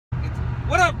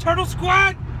What up, Turtle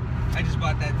Squad? I just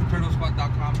bought that,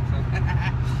 turtlesquad.com.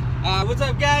 So. What's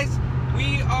up, guys?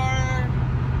 We are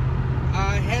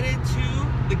headed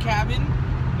to the cabin.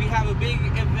 We have a big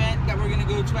event that we're gonna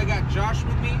go to. I got Josh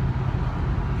with me,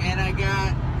 and I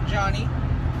got Johnny.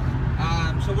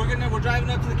 So we're driving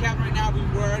up to the cabin right now.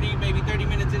 We're already maybe 30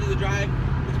 minutes into the drive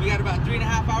because we got about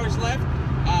 3.5 hours left.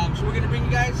 So we're gonna bring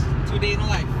you guys to a day in the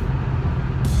life.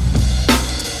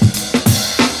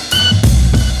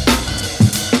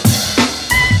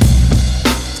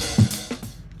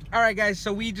 Alright guys,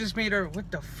 so we just made our,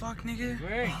 what the fuck, nigga?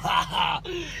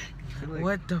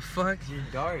 What the fuck? You're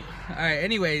dark. Alright,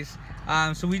 anyways,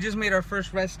 so we just made our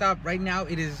first rest stop. Right now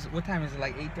it is, what time is it,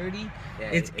 like 8:30? Yeah,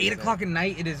 it's 8 o'clock at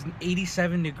night. It is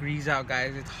 87 degrees out,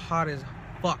 guys. It's hot as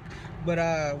fuck. But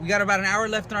we got about an hour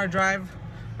left in our drive.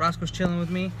 Roscoe's chilling with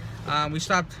me. We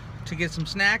stopped to get some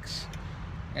snacks,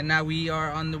 and now we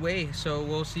are on the way. So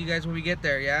we'll see you guys when we get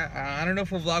there, yeah? I don't know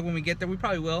if we'll vlog when we get there. We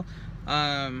probably will.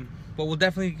 But we'll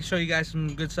definitely show you guys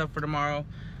some good stuff for tomorrow.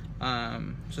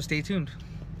 So stay tuned.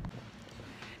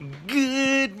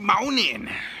 Good morning.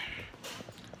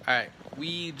 All right,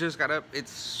 we just got up.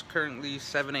 It's currently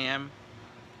 7 a.m.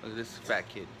 Look at this fat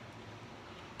kid.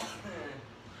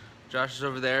 Josh is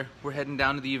over there. We're heading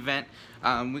down to the event.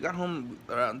 We got home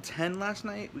around 10 last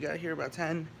night. We got here about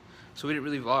 10, so we didn't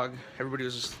really vlog. Everybody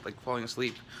was just like falling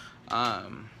asleep.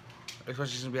 Especially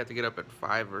since we had to get up at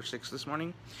 5 or 6 this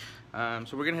morning.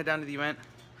 So we're gonna head down to the event.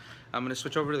 I'm gonna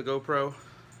switch over to the GoPro,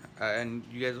 and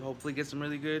you guys will hopefully get some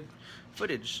really good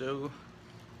footage. So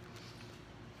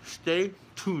stay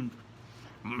tuned.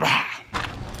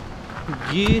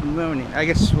 Good morning. I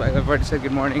guess I've already said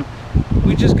good morning.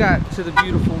 We just got to the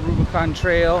beautiful Rubicon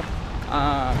Trail.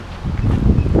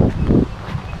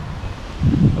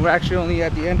 We're actually only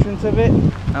at the entrance of it.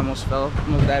 I almost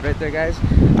died right there, guys.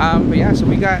 But yeah, so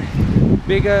we got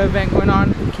big event going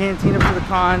on. Cantina For The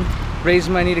Con. Raise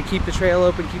money to keep the trail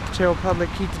open, keep the trail public,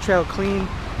 keep the trail clean.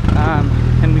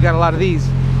 And we got a lot of these.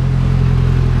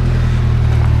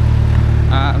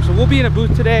 So we'll be in a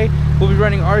booth today. We'll be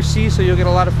running RC, so you'll get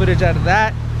a lot of footage out of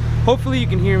that. Hopefully you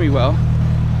can hear me well.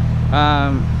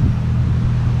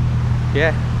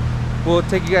 Yeah, we'll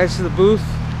take you guys to the booth.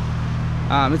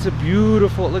 It's a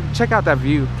beautiful, look, check out that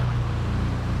view.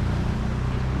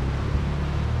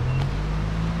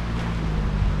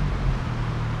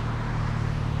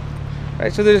 All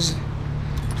right, so there's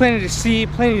plenty to see,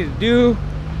 plenty to do,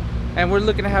 and we're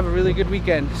looking to have a really good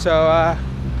weekend. So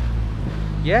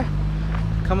yeah,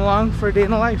 come along for a day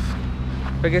in the life.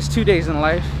 I guess 2 days in the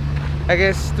life. I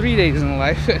guess 3 days in the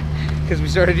life, because we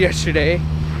started yesterday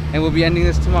and we'll be ending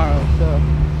this tomorrow. So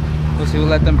we'll see, we'll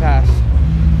let them pass.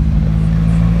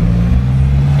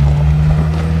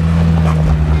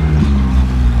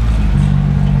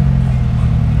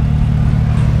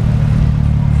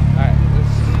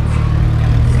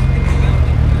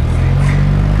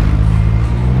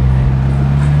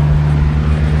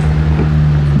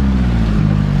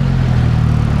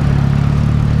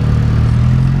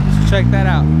 Check that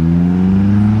out.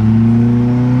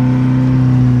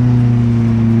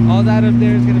 All that up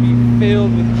there is going to be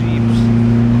filled with Jeeps.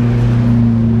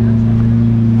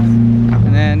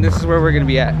 And then this is where we're going to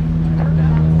be at.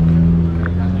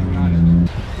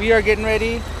 We are getting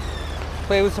ready to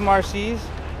play with some RCs.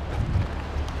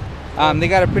 They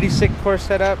got a pretty sick course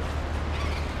set up.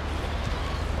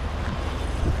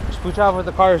 Just pooch off with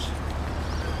the cars,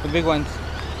 the big ones.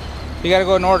 You got to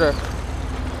go in order.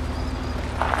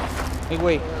 Hey,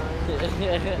 wait.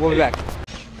 We'll be back.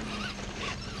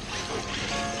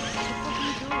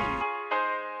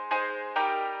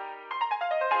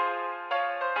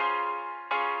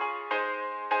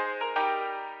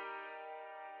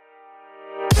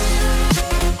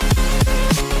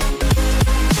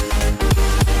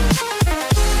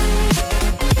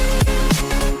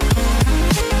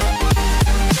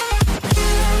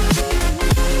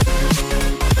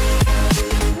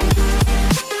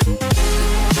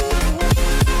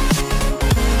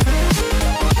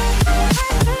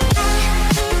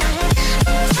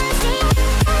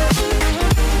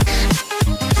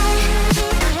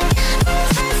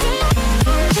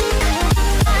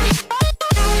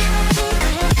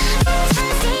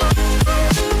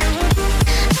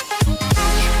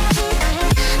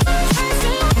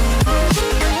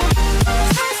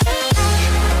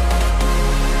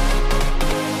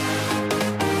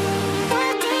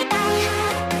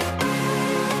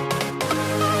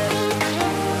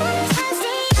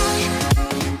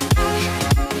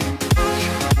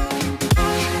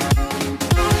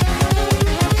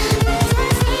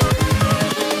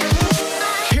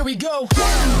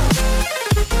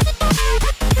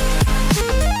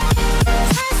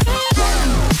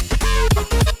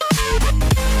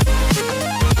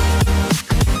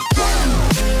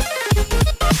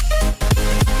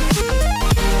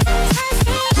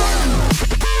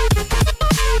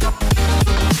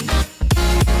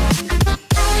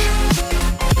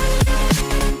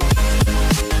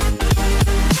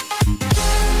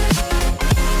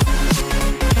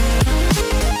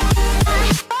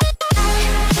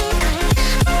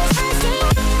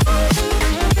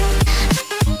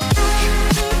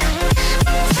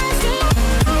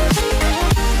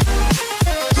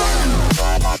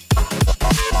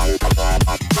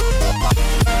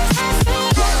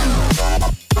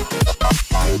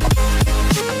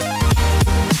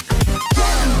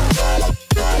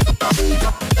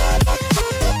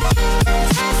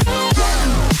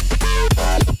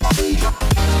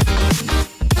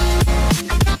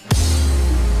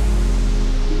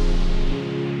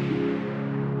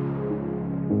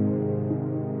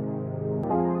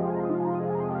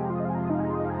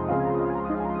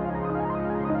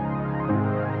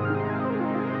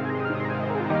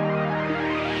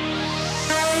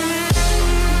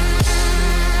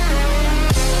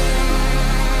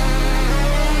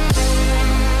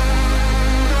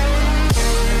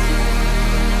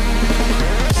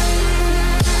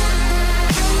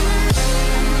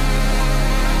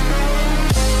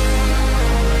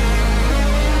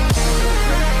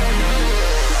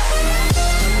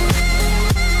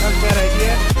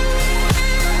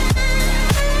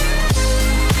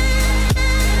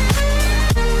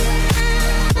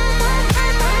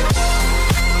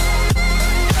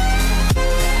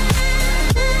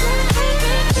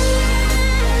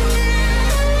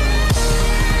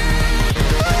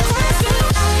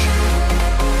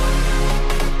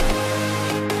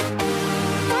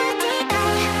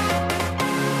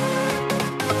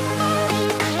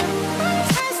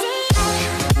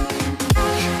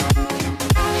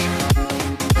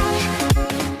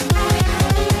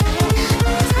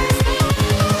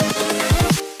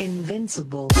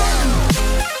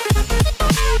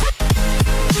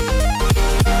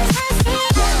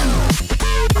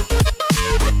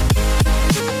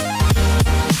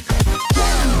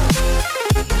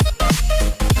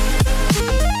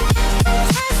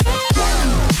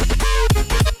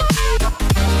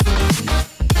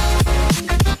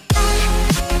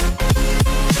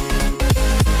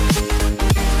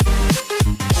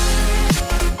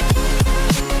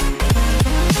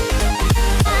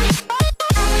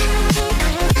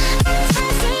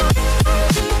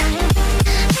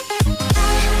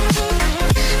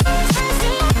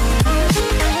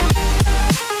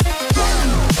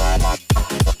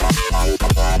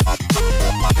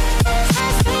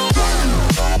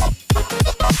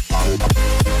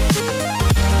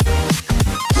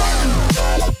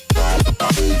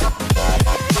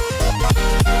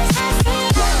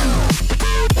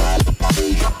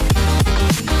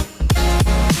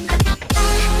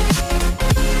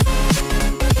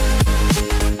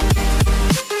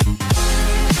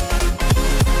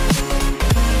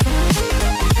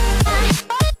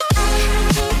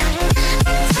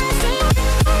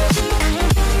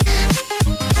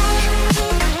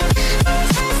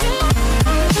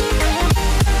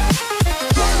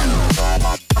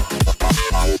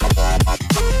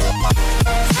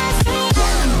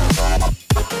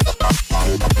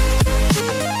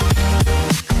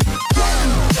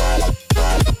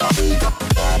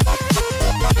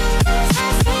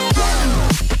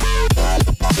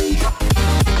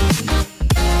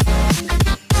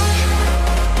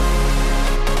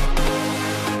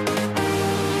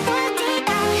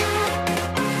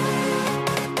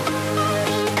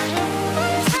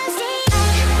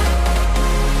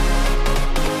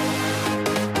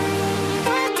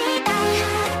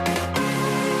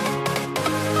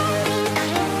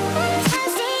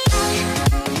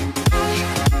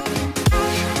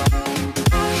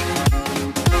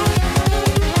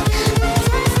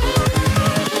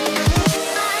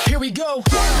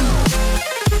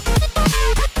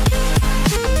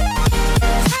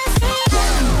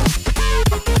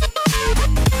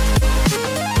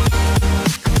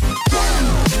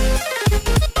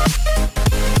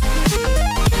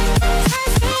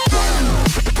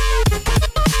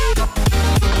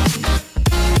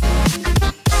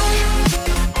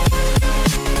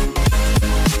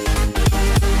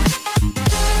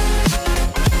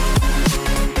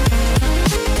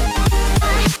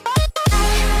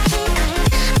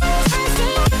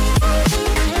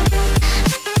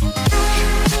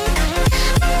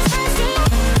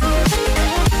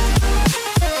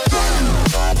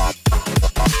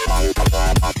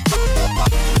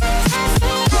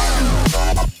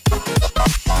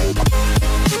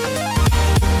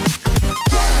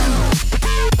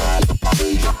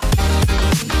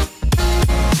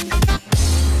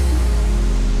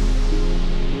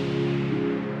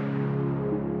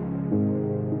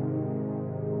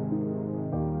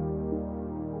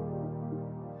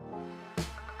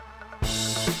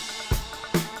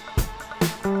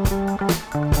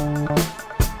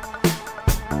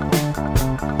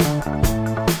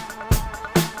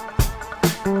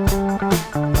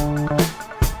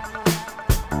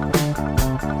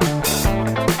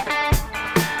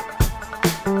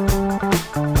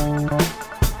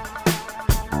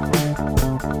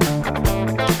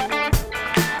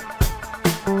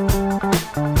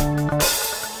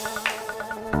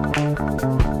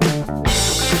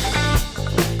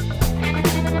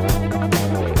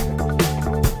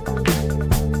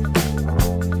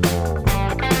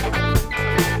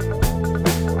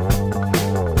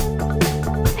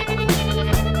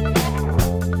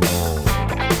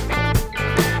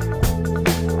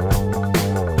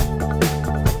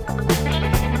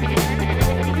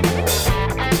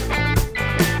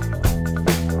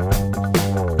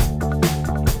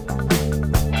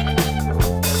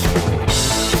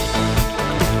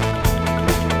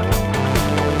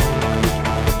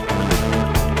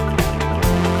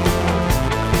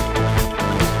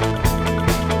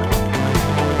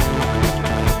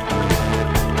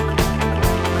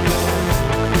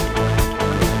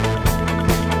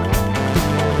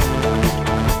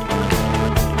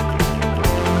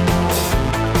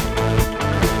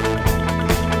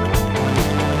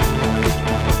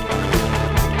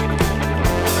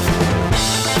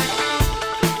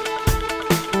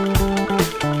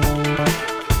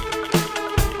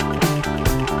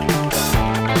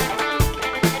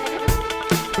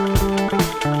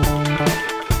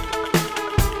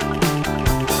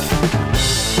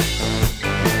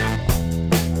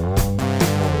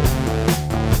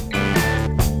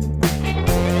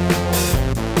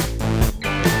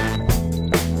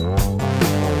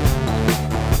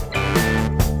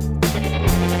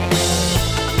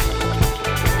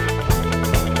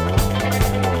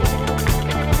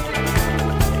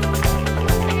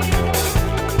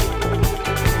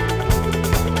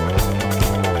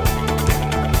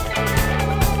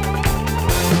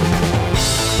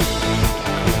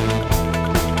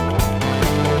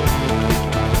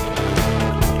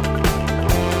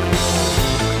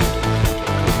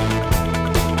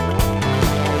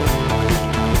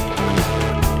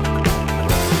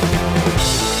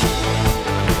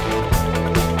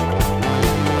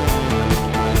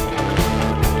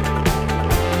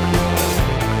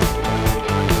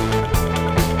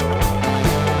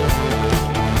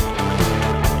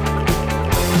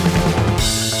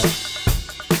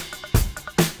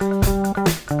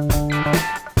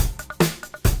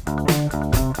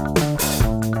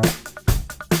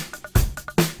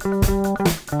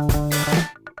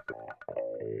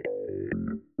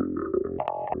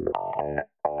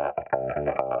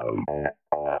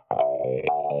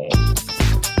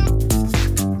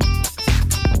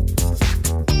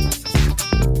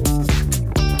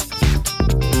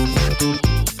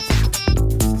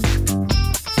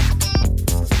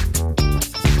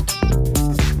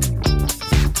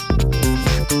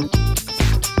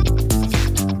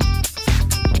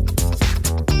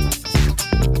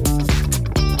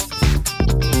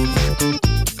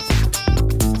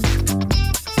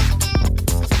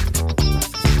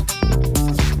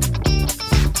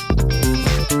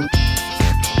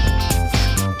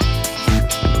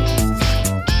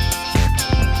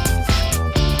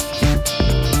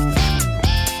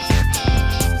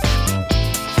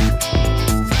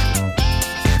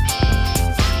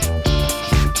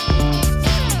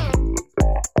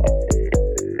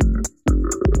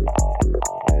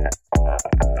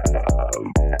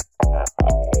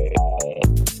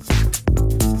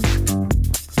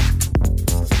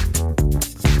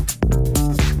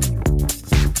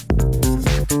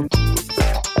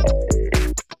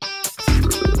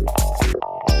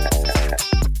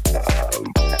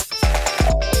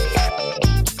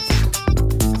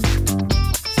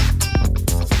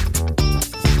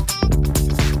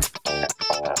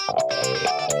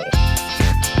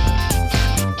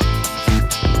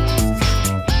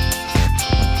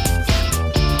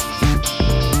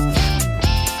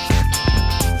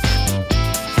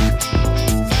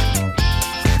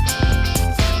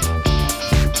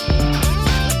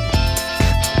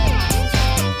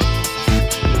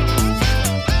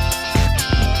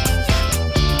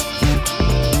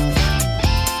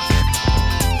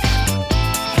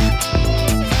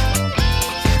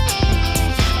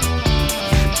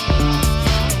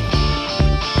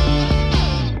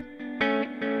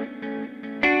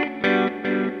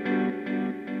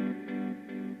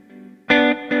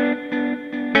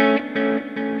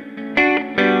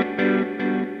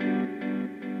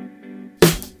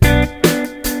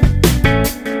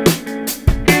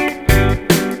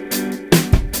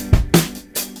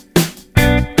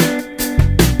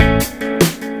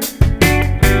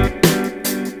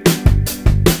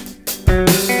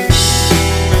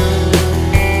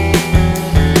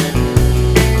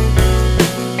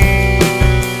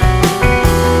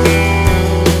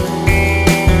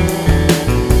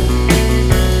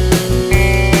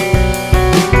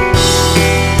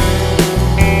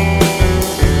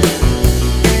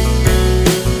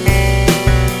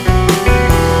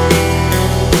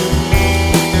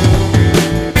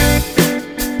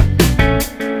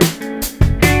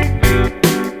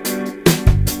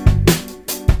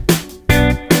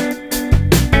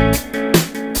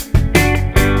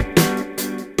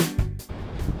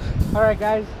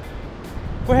 guys,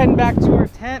 we're heading back to our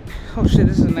tent. Oh shit,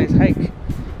 this is a nice hike.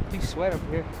 Big sweat up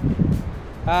here.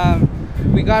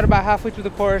 We got about halfway through the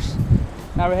course.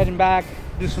 Now we're heading back,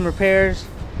 do some repairs,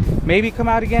 maybe come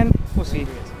out again. We'll see.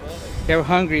 Yeah, we're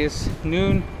hungry. It's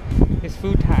noon. It's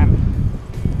food time.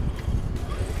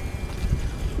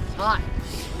 It's hot.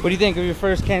 What do you think of your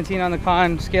first Cantina on the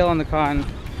Con, scale on the Con,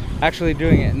 actually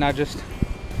doing it, not just? It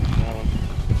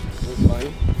was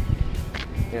fun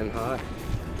and hot.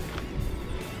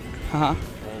 And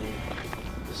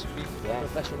just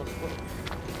professional sport.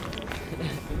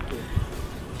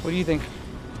 What do you think?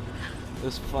 It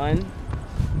was fun.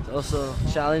 It's also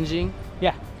challenging.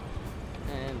 Yeah.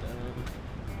 And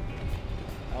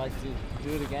I like to do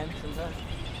it again sometime.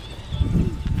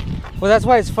 Well, that's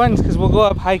why it's fun, because we'll go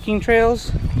up hiking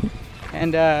trails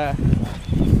and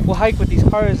we'll hike with these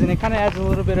cars, and it kind of adds a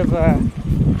little bit of a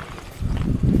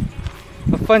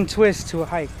fun twist to a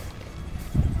hike.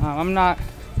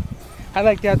 I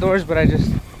like the outdoors, but I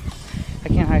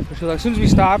can't hike for too long. As soon as we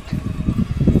stopped,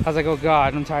 I was like, oh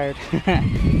God, I'm tired.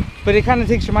 But it kind of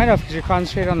takes your mind off because you're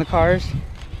concentrated on the cars.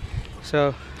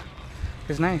 So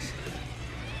it's nice.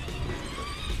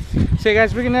 So yeah,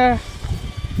 guys, we're gonna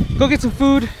go get some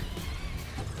food.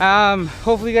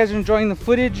 Hopefully you guys are enjoying the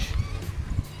footage.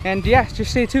 And yeah,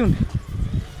 just stay tuned.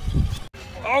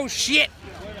 Oh shit!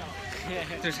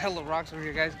 There's hella rocks over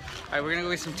here, guys. Alright, we're gonna go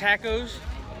get some tacos.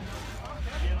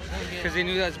 Because they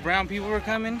knew that brown people were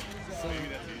coming.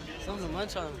 Something to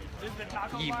munch on.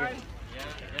 Yeah, bro.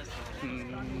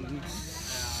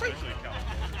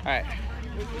 Alright.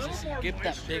 Get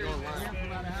that big old line.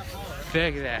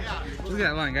 Big of that. Look at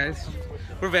that line, guys.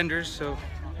 We're vendors, so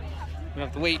we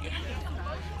have to wait.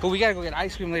 But we gotta go get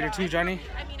ice cream later too, Johnny.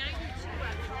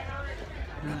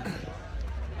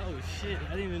 Oh shit,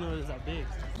 I didn't even know it was that big.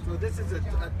 So this is a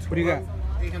What do you got?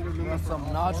 800 We got lumens. some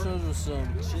nachos with some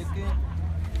chicken.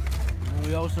 And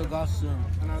we also got some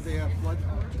And now they have flood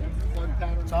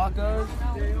pattern. tacos.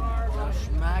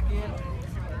 Smacking.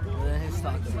 And then his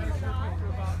tacos.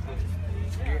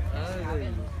 You're ugly.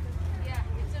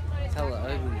 It's hella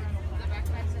ugly.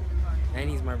 And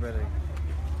he's my brother.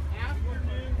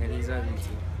 And he's ugly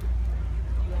too.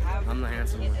 I'm the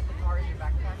handsome one.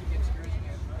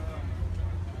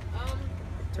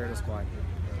 Turtle Squad.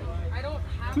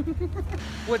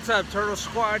 What's up, Turtle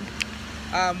Squad?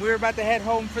 We're about to head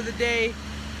home for the day.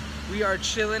 We are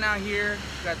chilling out here.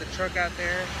 Got the truck out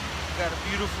there. Got a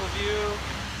beautiful view.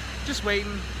 Just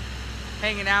waiting,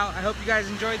 hanging out. I hope you guys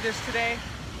enjoyed this today.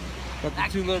 Got the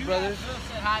two little brothers.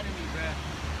 Say hi to me, bro.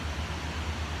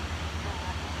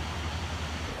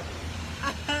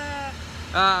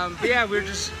 But yeah, we're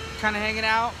just kind of hanging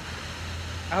out.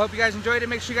 I hope you guys enjoyed it.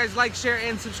 Make sure you guys like, share,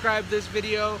 and subscribe this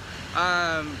video.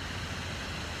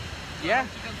 Yeah.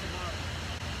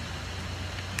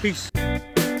 Peace.